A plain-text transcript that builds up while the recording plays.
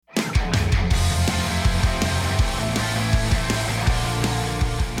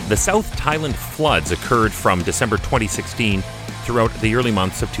The South Thailand floods occurred from December 2016 throughout the early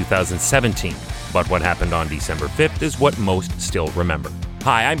months of 2017. But what happened on December 5th is what most still remember.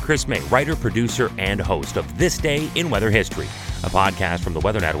 Hi, I'm Chris May, writer, producer, and host of This Day in Weather History, a podcast from the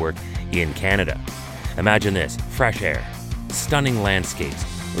Weather Network in Canada. Imagine this: fresh air, stunning landscapes,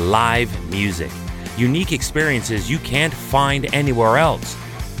 live music, unique experiences you can't find anywhere else.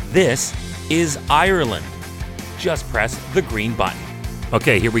 This is Ireland. Just press the green button.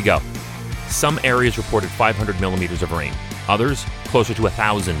 Okay, here we go. Some areas reported 500 millimeters of rain, others closer to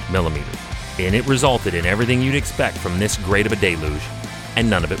 1,000 millimeters. And it resulted in everything you'd expect from this great of a deluge, and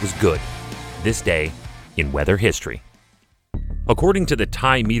none of it was good. This day in weather history. According to the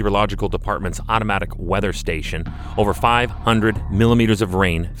Thai Meteorological Department's automatic weather station, over 500 millimeters of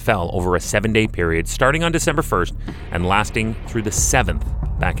rain fell over a 7-day period starting on December 1st and lasting through the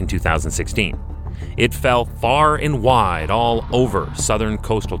 7th back in 2016. It fell far and wide all over southern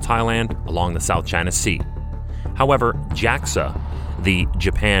coastal Thailand along the South China Sea. However, JAXA, the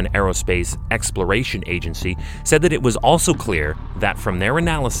Japan Aerospace Exploration Agency, said that it was also clear that from their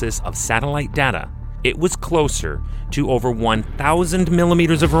analysis of satellite data, it was closer to over 1,000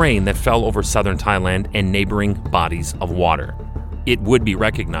 millimeters of rain that fell over southern Thailand and neighboring bodies of water. It would be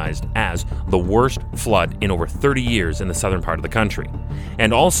recognized as the worst flood in over 30 years in the southern part of the country.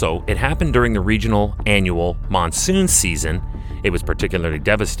 And also, it happened during the regional annual monsoon season. It was particularly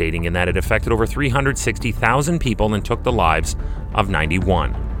devastating in that it affected over 360,000 people and took the lives of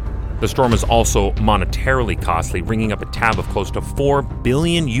 91. The storm is also monetarily costly, ringing up a tab of close to $4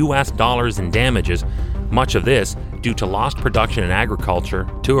 billion in damages, much of this due to lost production in agriculture,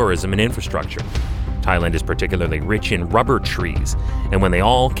 tourism, and infrastructure. Thailand is particularly rich in rubber trees, and when they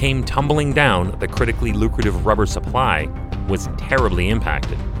all came tumbling down, the critically lucrative rubber supply was terribly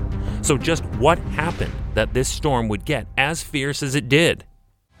impacted. So just what happened that this storm would get as fierce as it did?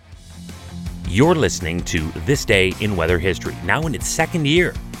 You're listening to This Day in Weather History, now in its second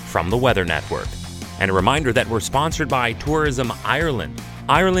year from the Weather Network. And a reminder that we're sponsored by Tourism Ireland.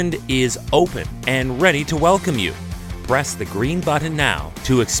 Ireland is open and ready to welcome you. Press the green button now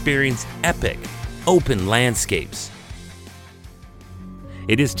to experience epic, open landscapes.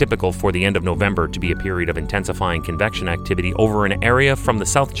 It is typical for the end of November to be a period of intensifying convection activity over an area from the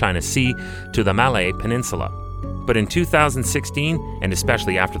South China Sea to the Malay Peninsula. But in 2016, and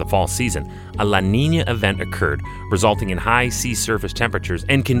especially after the fall season, a La Niña event occurred, resulting in high sea surface temperatures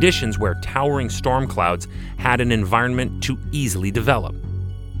and conditions where towering storm clouds had an environment to easily develop.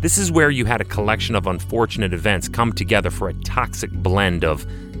 This is where you had a collection of unfortunate events come together for a toxic blend of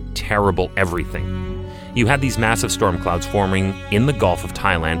terrible everything. You had these massive storm clouds forming in the Gulf of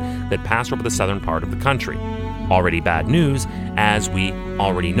Thailand that passed over the southern part of the country. Already bad news, as we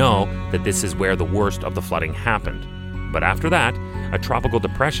already know that this is where the worst of the flooding happened. But after that, a tropical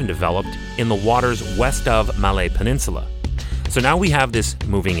depression developed in the waters west of Malay Peninsula. So now we have this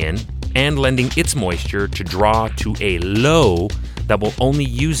moving in and lending its moisture to draw to a low that will only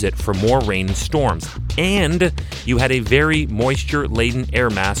use it for more rain and storms. And you had a very moisture-laden air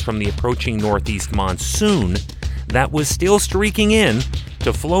mass from the approaching northeast monsoon that was still streaking in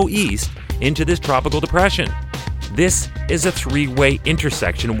to flow east into this tropical depression. This is a three-way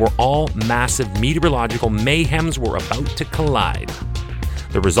intersection where all massive meteorological mayhems were about to collide.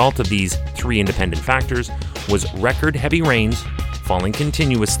 The result of these three independent factors was record heavy rains falling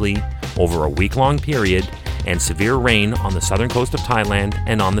continuously over a week-long period and severe rain on the southern coast of Thailand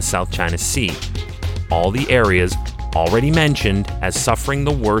and on the South China Sea. All the areas already mentioned as suffering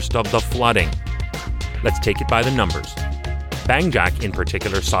the worst of the flooding. Let's take it by the numbers. Bangjak in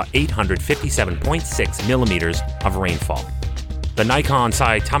particular saw 857.6 millimeters of rainfall. The Nakhon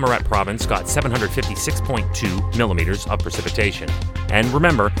Sai Thammarat province got 756.2 millimeters of precipitation. And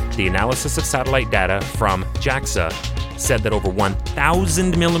remember, the analysis of satellite data from JAXA said that over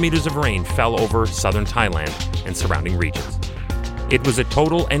 1,000 millimeters of rain fell over southern Thailand and surrounding regions. It was a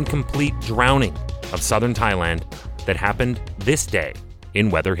total and complete drowning of southern Thailand that happened this day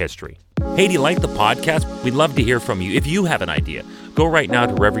in weather history. Hey, do you like the podcast? We'd love to hear from you. If you have an idea, go right now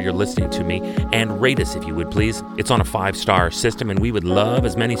to wherever you're listening to me and rate us if you would, please. It's on a 5-star system, and we would love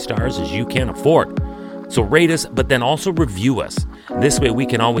as many stars as you can afford. So rate us, but then also review us. This way we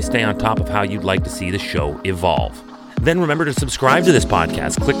can always stay on top of how you'd like to see the show evolve. Then remember to subscribe to this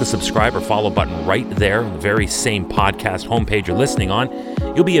podcast. Click the subscribe or follow button right there on the very same podcast homepage you're listening on.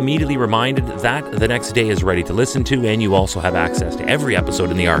 You'll be immediately reminded that the next day is ready to listen to, and you also have access to every episode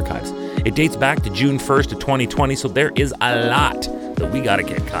in the archives. It dates back to June 1st of 2020, so there is a lot that we got to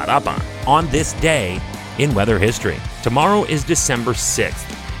get caught up on this day in weather history. Tomorrow is December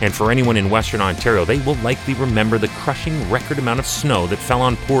 6th, And for anyone in Western Ontario, they will likely remember the crushing record amount of snow that fell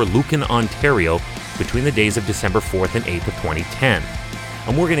on poor Lucan, Ontario between the days of December 4th and 8th of 2010.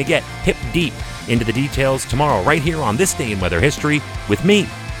 And we're going to get hip deep into the details tomorrow right here on This Day in Weather History with me,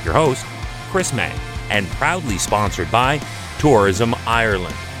 your host, Chris May, and proudly sponsored by Tourism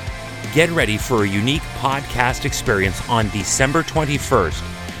Ireland. Get ready for a unique podcast experience on December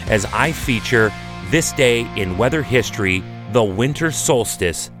 21st as I feature This Day in Weather History, the Winter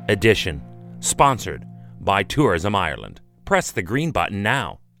Solstice Edition, sponsored by Tourism Ireland. Press the green button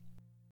now.